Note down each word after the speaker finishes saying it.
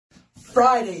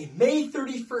Friday, May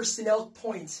 31st in Elk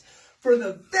Point, for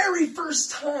the very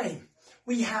first time,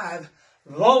 we have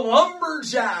the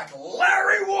Lumberjack,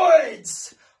 Larry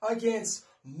Woods, against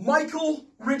Michael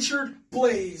Richard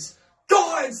Blaze,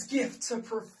 God's gift to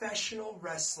professional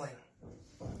wrestling.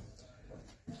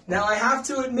 Now, I have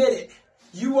to admit it,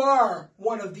 you are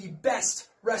one of the best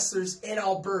wrestlers in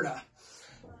Alberta.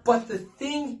 But the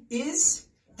thing is,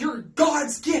 you're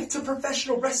God's gift to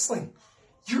professional wrestling.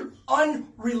 You're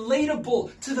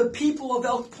unrelatable to the people of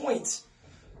Elk Point.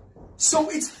 So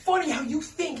it's funny how you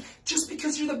think just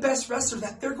because you're the best wrestler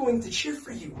that they're going to cheer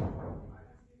for you.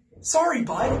 Sorry,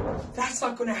 bud, that's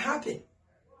not going to happen.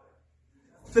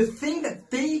 The thing that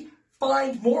they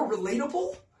find more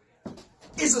relatable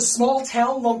is a small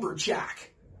town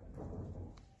lumberjack.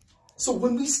 So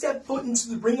when we step foot into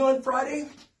the ring on Friday,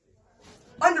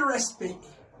 underestimate me.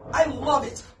 I love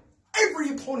it. Every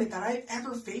opponent that I've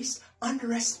ever faced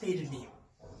underestimated me.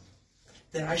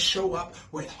 Then I show up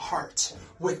with heart,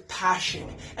 with passion,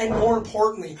 and more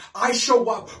importantly, I show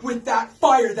up with that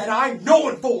fire that I'm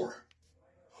known for.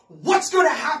 What's going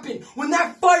to happen when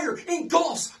that fire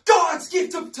engulfs God's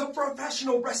gift to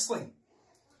professional wrestling?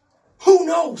 Who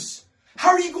knows? How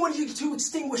are you going to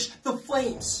extinguish the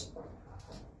flames?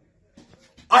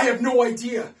 I have no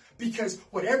idea. Because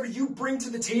whatever you bring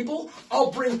to the table,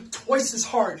 I'll bring twice as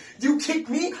hard. You kick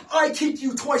me, I kick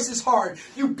you twice as hard.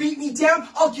 You beat me down,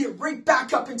 I'll get right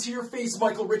back up into your face,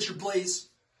 Michael Richard Blaze.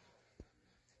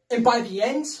 And by the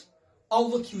end, I'll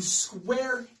look you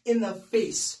square in the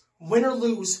face. Win or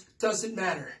lose, doesn't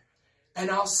matter. And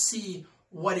I'll see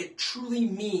what it truly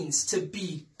means to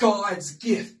be God's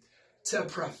gift to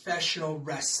professional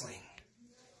wrestling.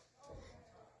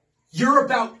 You're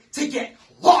about to get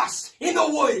lost in the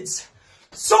woods.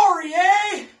 Sorry,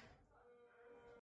 eh?